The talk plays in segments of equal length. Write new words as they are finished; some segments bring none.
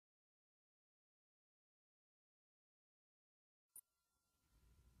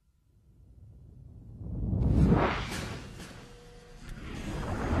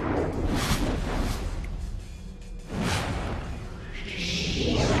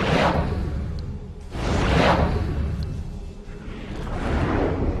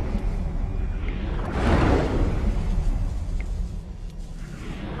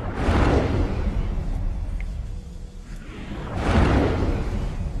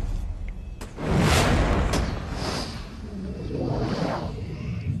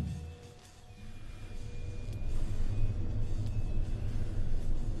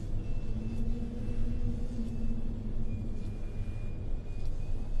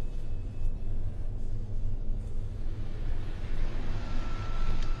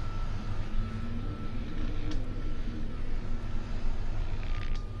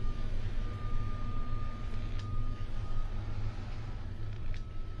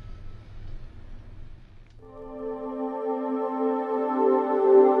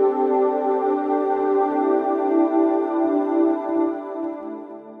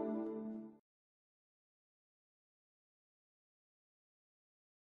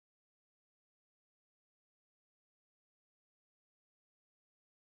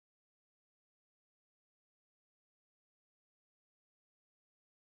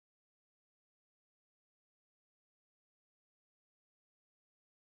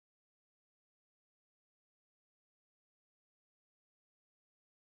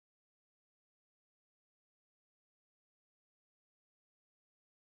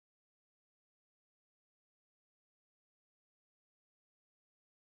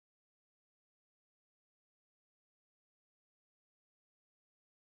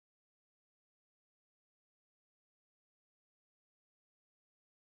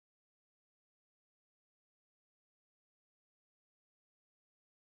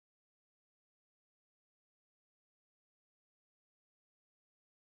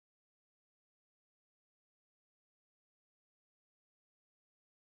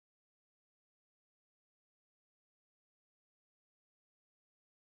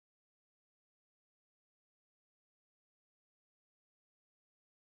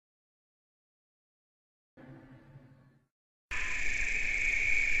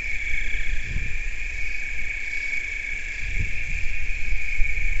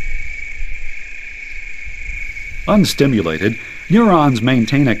Unstimulated, neurons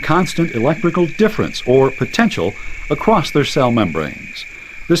maintain a constant electrical difference, or potential, across their cell membranes.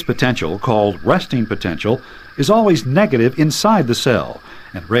 This potential, called resting potential, is always negative inside the cell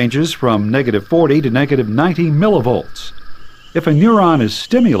and ranges from -40 to -90 millivolts. If a neuron is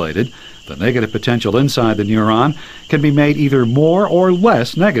stimulated, the negative potential inside the neuron can be made either more or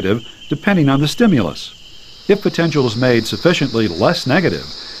less negative depending on the stimulus. If potential is made sufficiently less negative,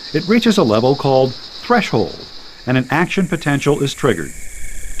 it reaches a level called threshold, and an action potential is triggered.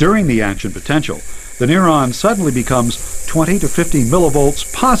 During the action potential, the neuron suddenly becomes 20 to 50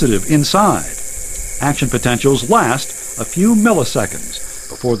 millivolts positive inside. Action potentials last a few milliseconds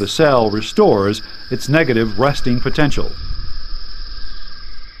before the cell restores its negative resting potential.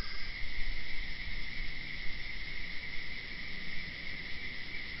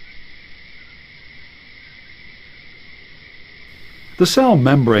 The cell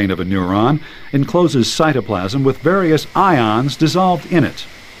membrane of a neuron encloses cytoplasm with various ions dissolved in it.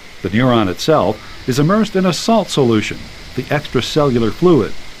 The neuron itself is immersed in a salt solution, the extracellular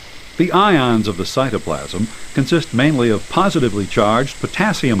fluid. The ions of the cytoplasm consist mainly of positively charged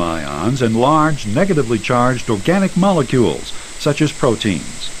potassium ions and large negatively charged organic molecules, such as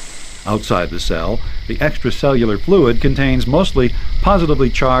proteins. Outside the cell, the extracellular fluid contains mostly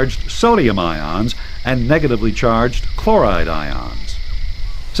positively charged sodium ions and negatively charged chloride ions.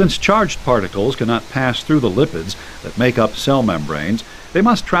 Since charged particles cannot pass through the lipids that make up cell membranes, they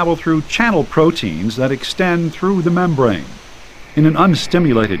must travel through channel proteins that extend through the membrane. In an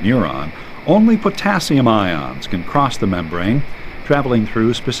unstimulated neuron, only potassium ions can cross the membrane, traveling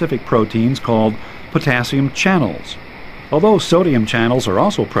through specific proteins called potassium channels. Although sodium channels are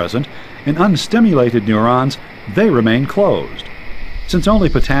also present, in unstimulated neurons, they remain closed. Since only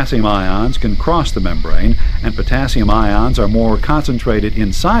potassium ions can cross the membrane, and potassium ions are more concentrated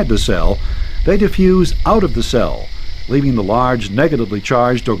inside the cell, they diffuse out of the cell, leaving the large negatively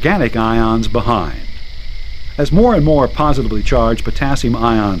charged organic ions behind. As more and more positively charged potassium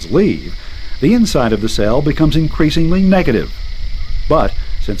ions leave, the inside of the cell becomes increasingly negative. But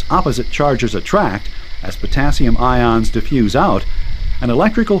since opposite charges attract, as potassium ions diffuse out, an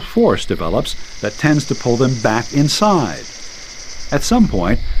electrical force develops that tends to pull them back inside. At some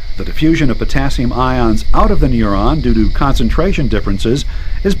point, the diffusion of potassium ions out of the neuron due to concentration differences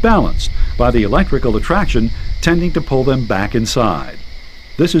is balanced by the electrical attraction tending to pull them back inside.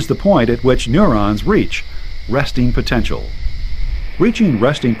 This is the point at which neurons reach resting potential. Reaching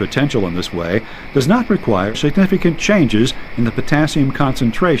resting potential in this way does not require significant changes in the potassium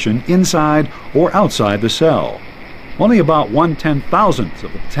concentration inside or outside the cell. Only about 1/10,000th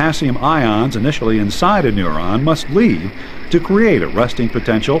of the potassium ions initially inside a neuron must leave to create a resting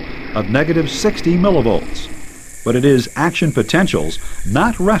potential of -60 millivolts. But it is action potentials,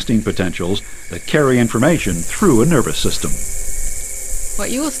 not resting potentials, that carry information through a nervous system.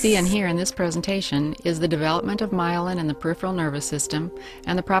 What you will see and hear in this presentation is the development of myelin in the peripheral nervous system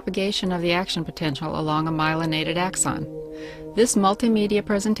and the propagation of the action potential along a myelinated axon. This multimedia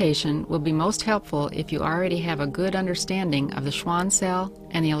presentation will be most helpful if you already have a good understanding of the Schwann cell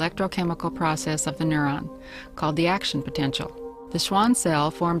and the electrochemical process of the neuron, called the action potential. The Schwann cell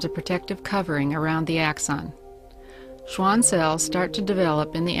forms a protective covering around the axon. Schwann cells start to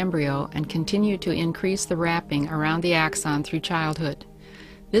develop in the embryo and continue to increase the wrapping around the axon through childhood.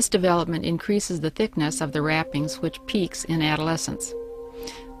 This development increases the thickness of the wrappings, which peaks in adolescence.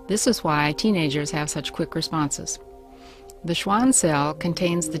 This is why teenagers have such quick responses. The Schwann cell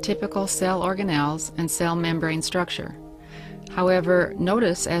contains the typical cell organelles and cell membrane structure. However,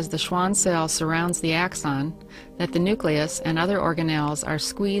 notice as the Schwann cell surrounds the axon that the nucleus and other organelles are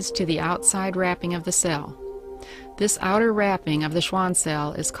squeezed to the outside wrapping of the cell. This outer wrapping of the Schwann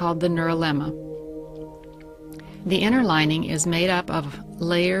cell is called the neurolemma. The inner lining is made up of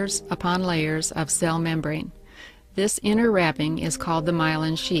layers upon layers of cell membrane. This inner wrapping is called the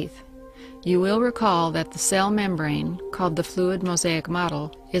myelin sheath. You will recall that the cell membrane, called the fluid mosaic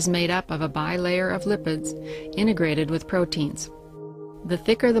model, is made up of a bilayer of lipids integrated with proteins. The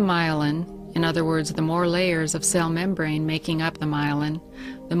thicker the myelin, in other words, the more layers of cell membrane making up the myelin,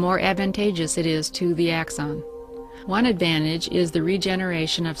 the more advantageous it is to the axon. One advantage is the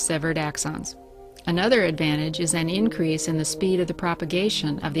regeneration of severed axons. Another advantage is an increase in the speed of the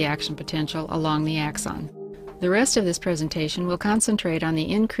propagation of the action potential along the axon. The rest of this presentation will concentrate on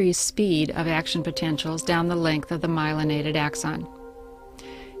the increased speed of action potentials down the length of the myelinated axon.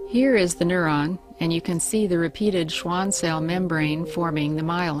 Here is the neuron, and you can see the repeated Schwann cell membrane forming the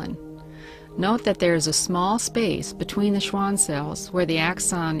myelin. Note that there is a small space between the Schwann cells where the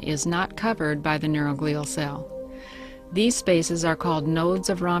axon is not covered by the neuroglial cell. These spaces are called nodes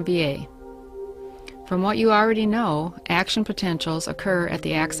of Rambier. From what you already know, action potentials occur at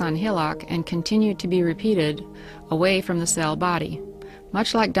the axon hillock and continue to be repeated away from the cell body,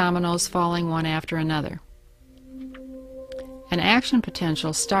 much like dominoes falling one after another. An action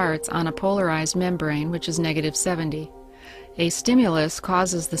potential starts on a polarized membrane, which is -70. A stimulus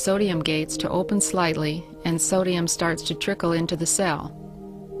causes the sodium gates to open slightly, and sodium starts to trickle into the cell.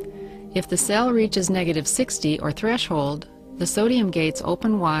 If the cell reaches -60 or threshold, the sodium gates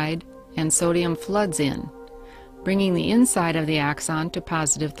open wide and sodium floods in, bringing the inside of the axon to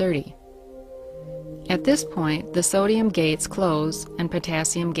 +30. At this point, the sodium gates close and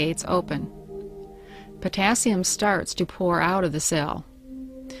potassium gates open. Potassium starts to pour out of the cell.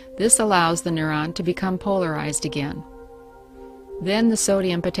 This allows the neuron to become polarized again. Then the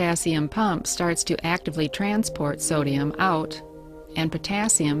sodium-potassium pump starts to actively transport sodium out and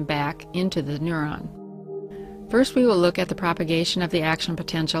potassium back into the neuron. First, we will look at the propagation of the action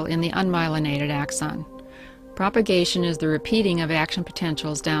potential in the unmyelinated axon. Propagation is the repeating of action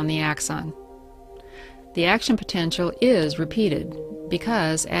potentials down the axon. The action potential is repeated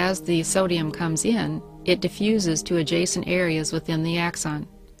because as the sodium comes in, it diffuses to adjacent areas within the axon.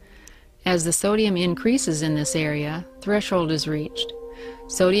 As the sodium increases in this area, threshold is reached.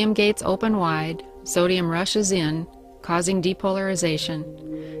 Sodium gates open wide, sodium rushes in, causing depolarization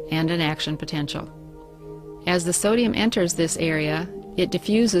and an action potential. As the sodium enters this area, it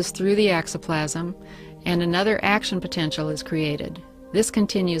diffuses through the axoplasm and another action potential is created. This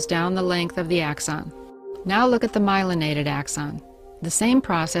continues down the length of the axon. Now look at the myelinated axon. The same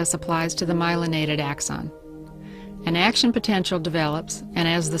process applies to the myelinated axon. An action potential develops, and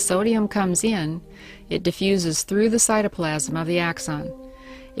as the sodium comes in, it diffuses through the cytoplasm of the axon.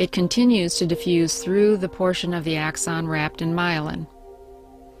 It continues to diffuse through the portion of the axon wrapped in myelin.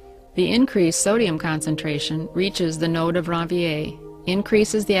 The increased sodium concentration reaches the node of Ranvier,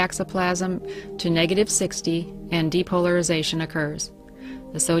 increases the axoplasm to -60, and depolarization occurs.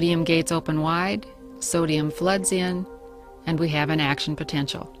 The sodium gates open wide, sodium floods in, and we have an action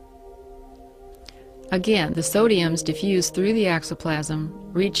potential. Again, the sodiums diffuse through the axoplasm,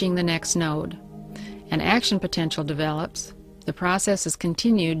 reaching the next node. An action potential develops. The process is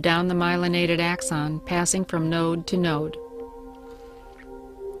continued down the myelinated axon, passing from node to node.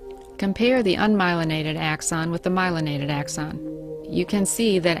 Compare the unmyelinated axon with the myelinated axon. You can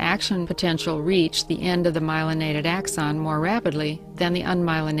see that action potential reached the end of the myelinated axon more rapidly than the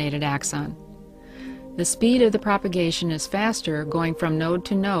unmyelinated axon. The speed of the propagation is faster going from node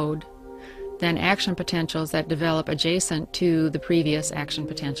to node than action potentials that develop adjacent to the previous action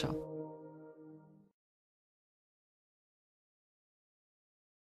potential.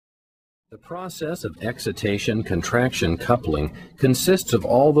 The process of excitation-contraction coupling consists of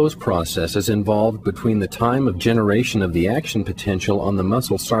all those processes involved between the time of generation of the action potential on the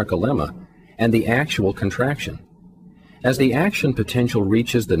muscle sarcolemma and the actual contraction. As the action potential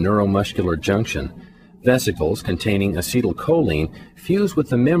reaches the neuromuscular junction, vesicles containing acetylcholine fuse with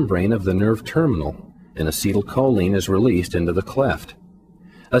the membrane of the nerve terminal, and acetylcholine is released into the cleft.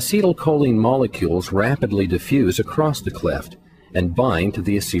 Acetylcholine molecules rapidly diffuse across the cleft and bind to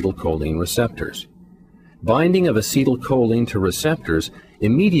the acetylcholine receptors. Binding of acetylcholine to receptors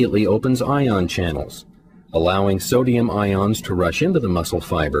immediately opens ion channels, allowing sodium ions to rush into the muscle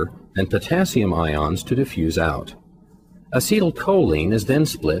fiber and potassium ions to diffuse out. Acetylcholine is then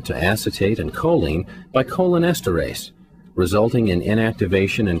split to acetate and choline by cholinesterase, resulting in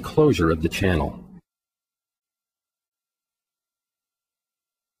inactivation and closure of the channel.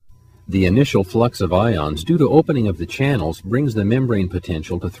 The initial flux of ions due to opening of the channels brings the membrane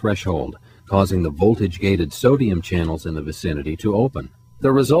potential to threshold, causing the voltage-gated sodium channels in the vicinity to open.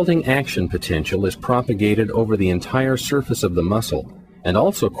 The resulting action potential is propagated over the entire surface of the muscle and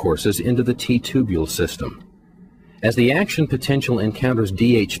also courses into the T-tubule system. As the action potential encounters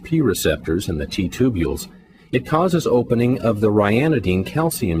DHP receptors in the T-tubules, it causes opening of the ryanodine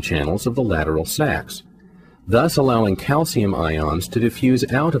calcium channels of the lateral sacs, thus allowing calcium ions to diffuse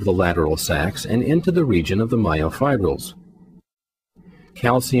out of the lateral sacs and into the region of the myofibrils.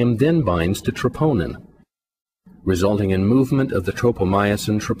 Calcium then binds to troponin, resulting in movement of the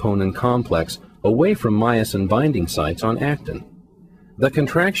tropomyosin-troponin complex away from myosin binding sites on actin. The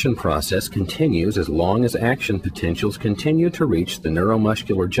contraction process continues as long as action potentials continue to reach the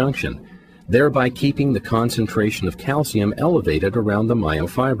neuromuscular junction, thereby keeping the concentration of calcium elevated around the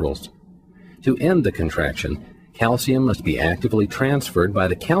myofibrils. To end the contraction, calcium must be actively transferred by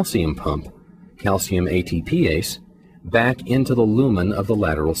the calcium pump, calcium ATPase, back into the lumen of the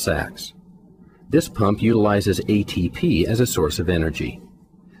lateral sacs. This pump utilizes ATP as a source of energy.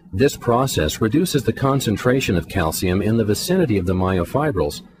 This process reduces the concentration of calcium in the vicinity of the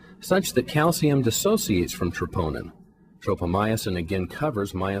myofibrils, such that calcium dissociates from troponin. Tropomyosin again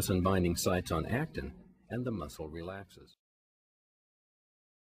covers myosin-binding sites on actin, and the muscle relaxes.